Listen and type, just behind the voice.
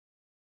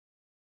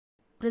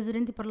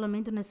Presidente do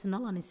Parlamento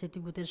Nacional, Aniceito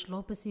Guterres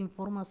Lopes,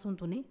 informa a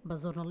assunto né, para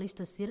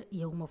jornalista ser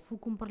e uma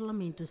FUCUM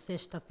Parlamento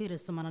sexta-feira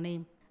semana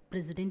né.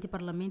 Presidente do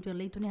Parlamento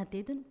eleito na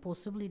Teten,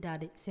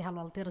 Posibilidade, se halo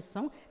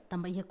alteração,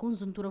 também a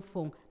Konjuntura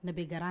foun, na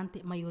be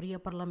garante maioria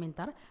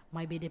parlamentar,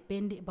 mas be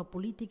depende da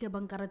política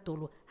bancária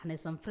tolo,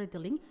 nessa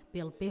freteling,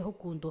 pelo perro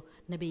conto,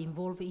 na be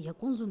envolve e a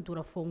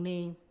Konjuntura foun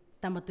né.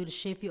 Também o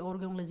chefe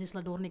órgão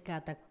legislador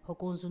necata, a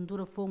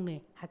Konjuntura foun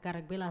né, a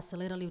carga bela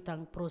acelera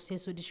liutang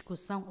processo de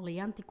discussão lei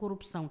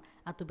anticorrupção,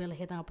 a tu bela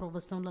reta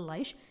aprovação da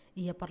leis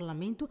e a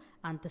Parlamento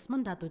antes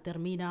mandato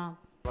termina.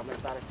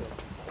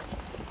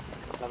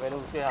 La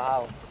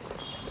velocidad.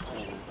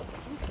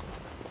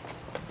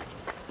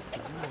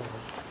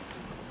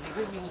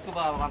 Isso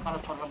vai avançar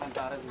os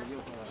parlamentares.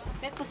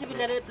 É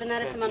possibilidade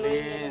plenária semana.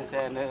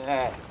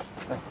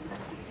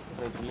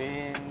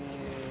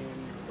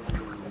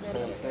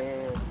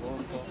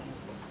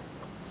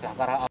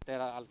 Agora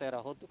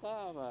altera outro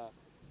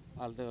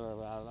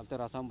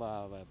alteração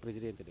para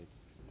presidente.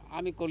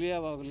 A minha colher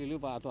vai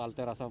a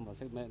alteração para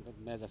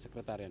mesa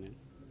secretária.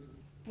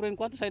 Por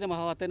enquanto saída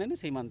mais atendendo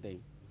se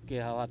mantém. Que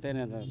a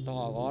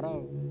então agora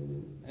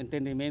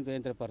entendimento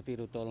entre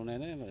partido todo né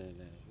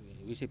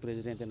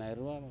vice-presidente na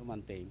rua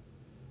mantém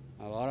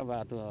agora vai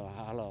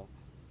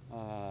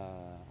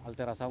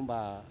alteração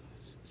para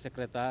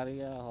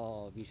secretária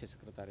ou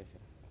vice-secretária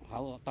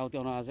tahu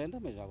tem uma agenda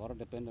mas agora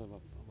depende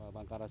da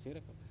bancária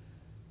sira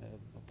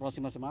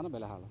próxima semana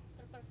bela hala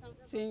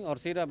sim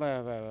orsira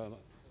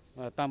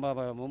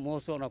tambah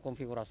musuh na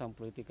configuração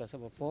política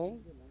sobre foun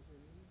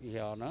e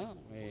ana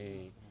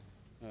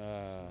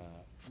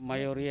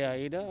maioria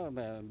ida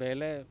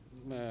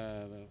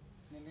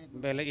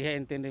bele ihe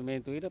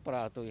entendimento ida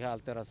para tu ihe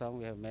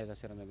alteração ihe mesa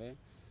serana be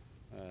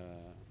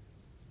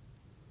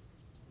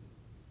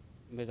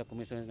mesa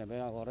comissões nebe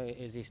agora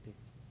existe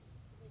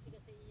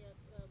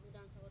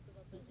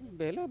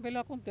bele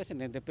acontece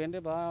né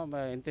depende ba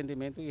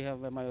entendimento ihe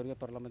maioria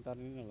parlamentar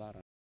ni lara.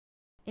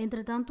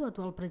 Entretanto, o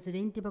atual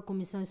presidente da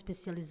Comissão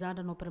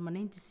Especializada no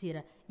Permanente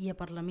Sira e a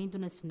Parlamento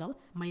Nacional,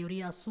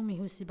 maioria assume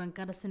a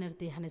bancada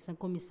CNRT nessa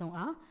Comissão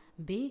A,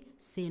 B,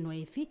 C no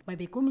F, mas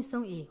a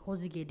Comissão E,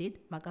 Rosi Guedet,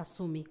 mas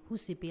assume o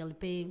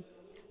CPLP.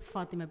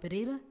 Fátima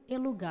Pereira,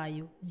 Elo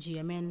Gaio,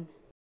 GMN.